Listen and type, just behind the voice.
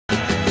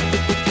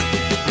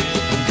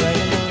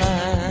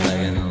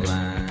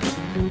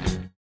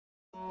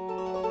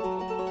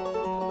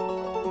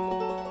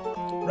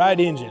RIDE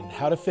Engine,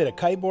 how to fit a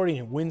kiteboarding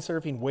and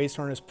windsurfing waist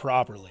harness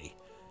properly.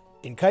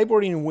 In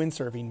kiteboarding and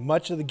windsurfing,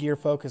 much of the gear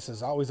focus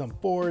is always on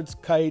boards,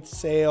 kites,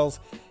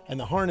 sails, and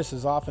the harness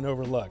is often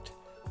overlooked.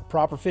 A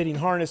proper fitting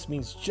harness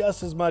means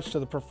just as much to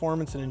the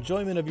performance and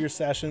enjoyment of your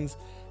sessions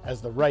as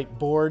the right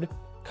board,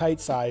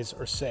 kite size,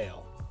 or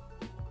sail.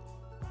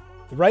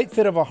 The right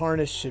fit of a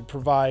harness should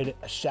provide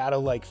a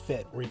shadow-like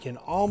fit where you can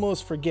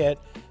almost forget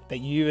that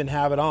you even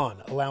have it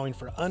on, allowing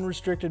for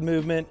unrestricted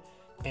movement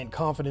and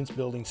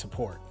confidence-building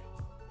support.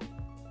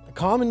 The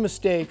common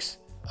mistakes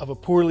of a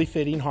poorly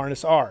fitting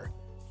harness are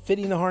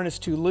fitting the harness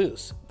too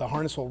loose. The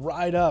harness will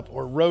ride up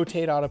or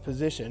rotate out of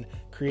position,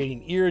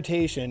 creating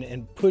irritation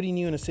and putting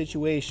you in a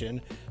situation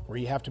where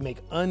you have to make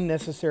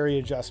unnecessary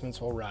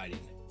adjustments while riding.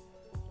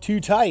 Too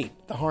tight.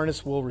 The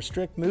harness will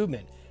restrict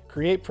movement,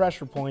 create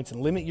pressure points,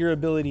 and limit your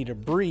ability to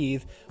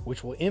breathe,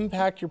 which will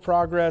impact your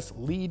progress,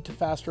 lead to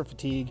faster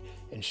fatigue,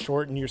 and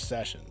shorten your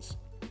sessions.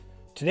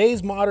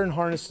 Today's modern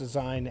harness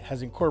design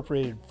has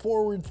incorporated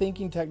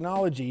forward-thinking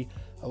technology,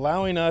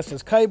 allowing us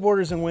as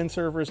kiteboarders and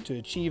windsurfers to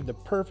achieve the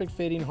perfect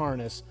fitting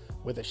harness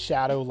with a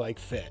shadow-like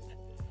fit.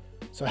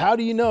 So how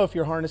do you know if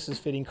your harness is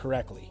fitting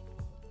correctly?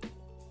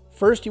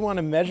 First, you want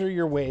to measure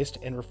your waist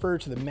and refer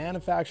to the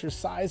manufacturer's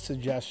size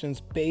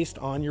suggestions based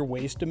on your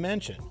waist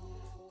dimension.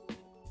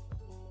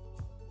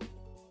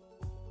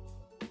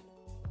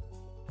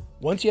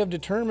 Once you have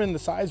determined the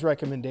size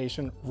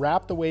recommendation,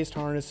 wrap the waist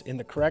harness in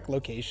the correct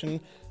location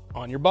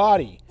on your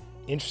body.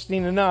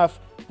 Interesting enough,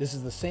 this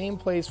is the same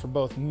place for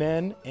both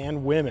men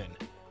and women.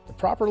 The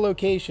proper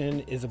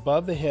location is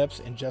above the hips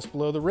and just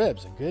below the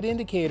ribs. A good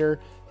indicator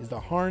is the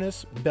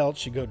harness belt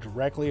should go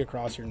directly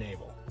across your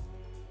navel.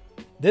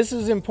 This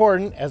is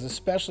important as,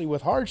 especially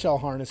with hardshell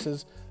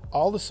harnesses,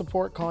 all the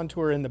support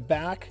contour in the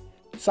back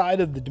side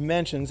of the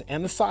dimensions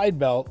and the side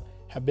belt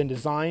have been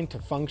designed to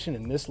function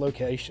in this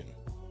location.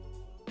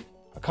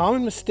 A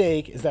common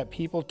mistake is that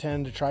people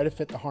tend to try to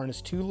fit the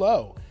harness too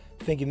low,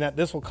 thinking that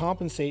this will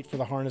compensate for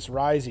the harness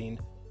rising.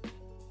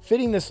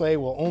 Fitting this way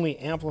will only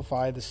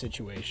amplify the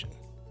situation.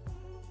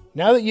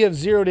 Now that you have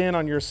zeroed in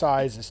on your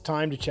size, it's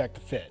time to check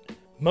the fit.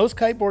 Most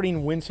kiteboarding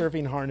and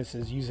windsurfing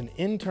harnesses use an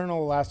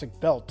internal elastic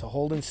belt to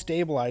hold and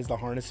stabilize the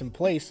harness in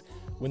place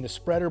when the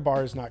spreader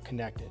bar is not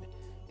connected.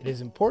 It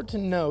is important to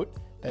note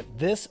that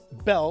this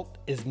belt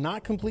is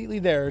not completely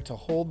there to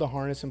hold the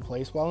harness in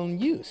place while in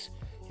use.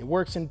 It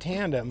works in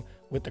tandem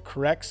with the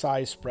correct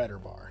size spreader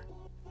bar.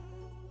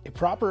 A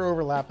proper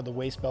overlap of the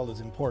waist belt is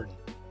important.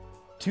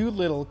 Too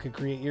little could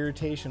create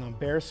irritation on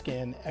bare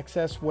skin,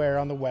 excess wear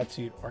on the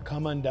wetsuit, or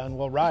come undone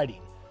while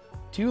riding.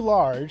 Too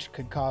large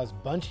could cause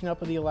bunching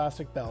up of the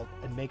elastic belt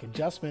and make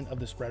adjustment of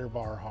the spreader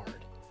bar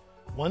hard.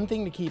 One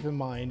thing to keep in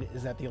mind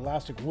is that the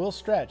elastic will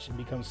stretch and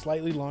become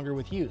slightly longer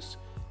with use.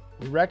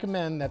 We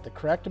recommend that the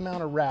correct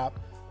amount of wrap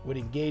would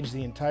engage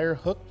the entire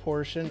hook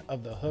portion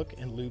of the hook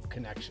and loop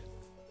connection.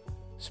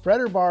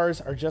 Spreader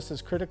bars are just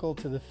as critical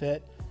to the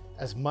fit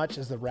as much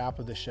as the wrap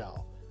of the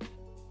shell.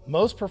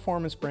 Most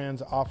performance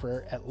brands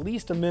offer at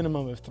least a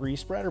minimum of 3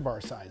 spreader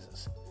bar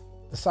sizes.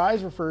 The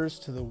size refers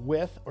to the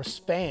width or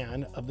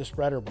span of the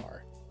spreader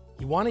bar.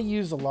 You want to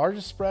use the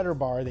largest spreader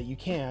bar that you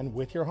can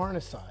with your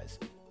harness size.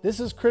 This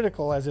is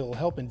critical as it will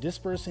help in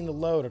dispersing the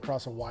load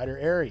across a wider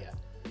area.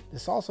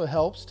 This also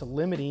helps to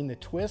limiting the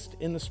twist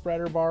in the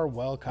spreader bar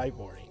while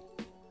kiteboarding.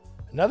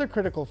 Another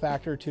critical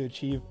factor to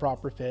achieve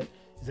proper fit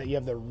is that you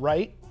have the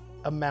right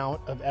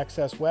amount of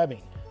excess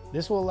webbing.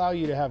 This will allow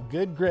you to have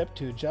good grip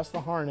to adjust the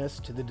harness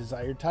to the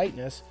desired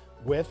tightness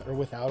with or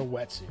without a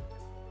wetsuit.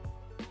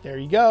 There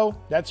you go.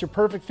 That's your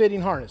perfect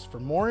fitting harness. For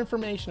more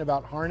information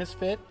about harness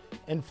fit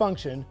and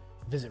function,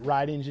 visit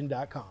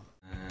rideengine.com.